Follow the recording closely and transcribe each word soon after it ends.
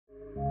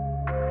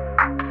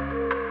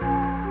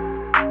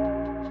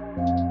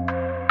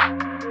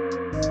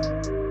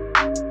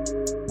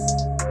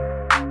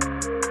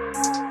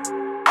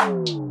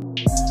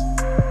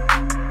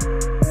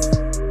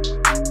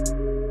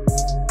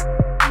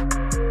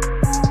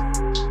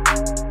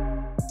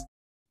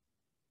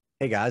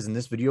Hey guys, in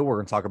this video, we're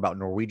going to talk about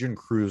Norwegian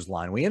Cruise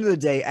Line. We ended the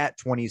day at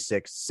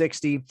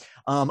 26.60,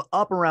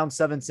 up around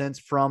 7 cents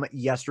from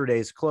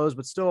yesterday's close,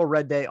 but still a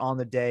red day on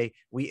the day.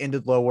 We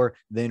ended lower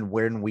than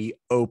when we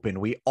opened.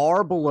 We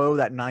are below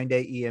that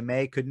 9-day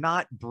EMA, could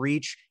not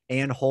breach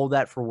and hold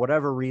that for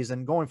whatever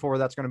reason. Going forward,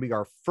 that's going to be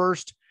our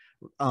first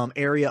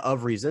area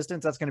of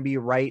resistance. That's going to be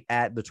right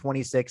at the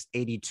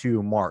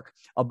 26.82 mark.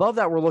 Above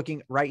that, we're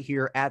looking right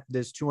here at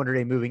this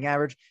 200-day moving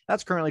average.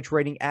 That's currently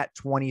trading at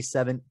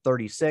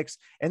 27.36.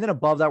 And then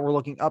above that, we're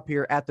looking up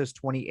here at this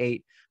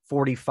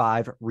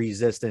 28.45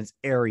 resistance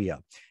area.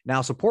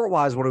 Now,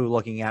 support-wise, what are we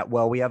looking at?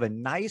 Well, we have a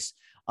nice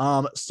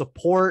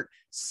support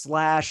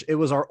slash, it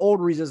was our old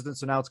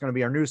resistance, so now it's going to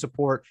be our new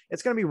support.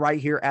 It's going to be right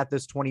here at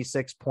this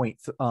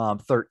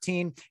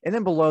 26.13, and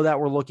then below that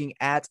we're looking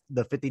at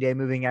the 50-day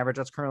moving average.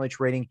 That's currently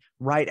trading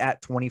right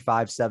at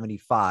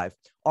 25.75.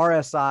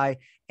 RSI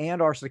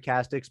and our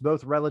stochastics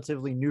both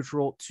relatively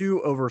neutral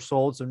to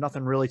oversold, so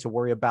nothing really to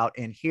worry about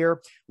in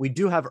here. We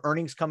do have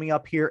earnings coming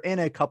up here in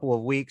a couple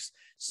of weeks,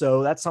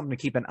 so that's something to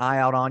keep an eye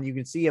out on. You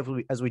can see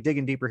as we dig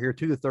in deeper here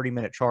to the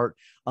 30-minute chart,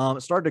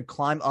 it started to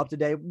climb up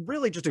today.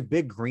 Really just a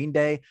big green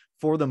day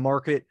for the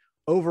market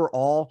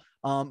overall,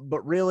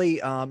 but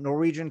really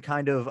Norwegian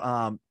kind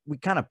of we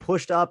kind of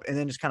pushed up and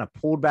then just kind of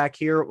pulled back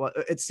here.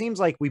 It seems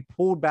like we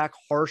pulled back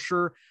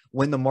harsher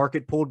when the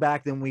market pulled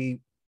back than we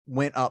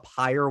went up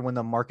higher when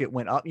the market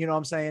went up. You know what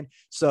I'm saying?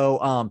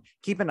 So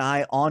keep an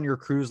eye on your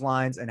cruise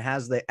lines and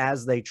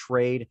as they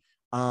trade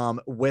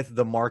with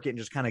the market, and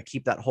just kind of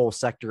keep that whole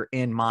sector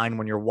in mind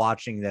when you're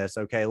watching this.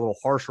 Okay, a little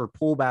harsher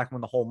pullback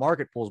when the whole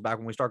market pulls back.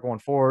 When we start going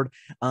forward,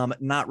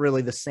 not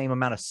really the same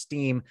amount of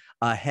steam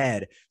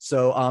ahead.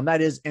 So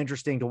that is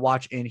interesting to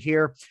watch in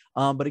here.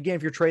 But again,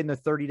 if you're trading the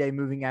 30-day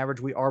moving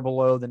average, we are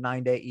below the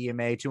 9-day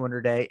EMA,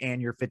 200-day,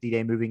 and your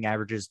 50-day moving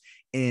averages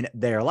in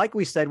there. Like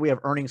we said, we have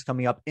earnings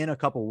coming up in a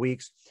couple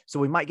weeks, so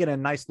we might get a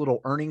nice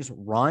little earnings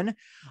run.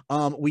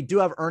 We do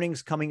have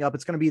earnings coming up.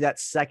 It's going to be that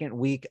second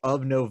week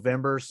of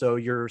November, so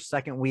your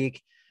second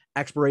week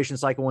expiration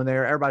cycle in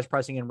there. Everybody's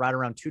pricing in right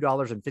around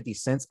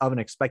 $2.50 of an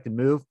expected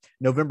move.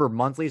 November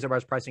monthlies,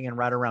 everybody's pricing in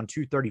right around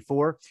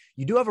 $2.34.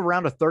 You do have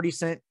around a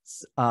 37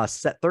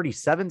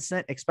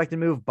 cent expected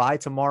move by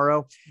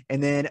tomorrow.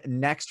 And then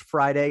next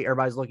Friday,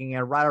 everybody's looking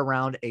at right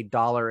around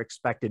 $1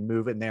 expected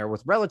move in there,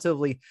 with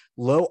relatively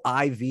low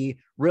IV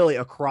really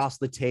across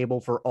the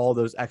table for all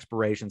those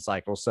expiration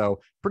cycles. So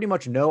pretty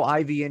much no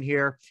IV in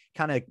here.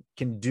 Kind of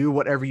can do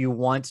whatever you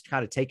want to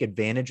kind of take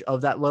advantage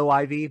of that low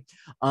IV.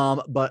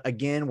 But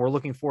again, we're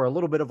looking for a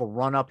little bit of a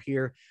run up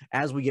here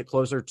as we get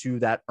closer to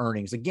that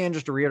earnings. Again,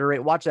 just to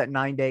reiterate, watch that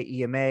 9-day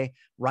EMA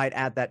right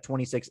at that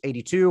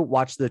 26.82.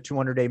 Watch the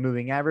 200-day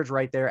moving average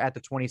right there at the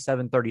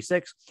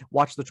 27.36.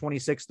 Watch the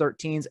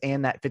 26.13s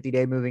and that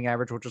 50-day moving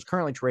average, which is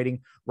currently trading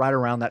right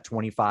around that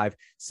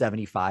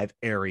 25.75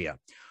 area.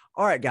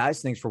 All right,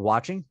 guys, thanks for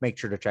watching. Make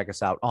sure to check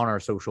us out on our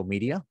social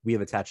media. We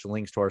have attached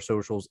links to our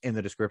socials in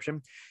the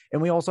description.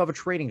 And we also have a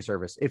trading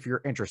service if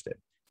you're interested.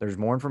 There's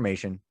more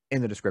information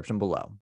in the description below.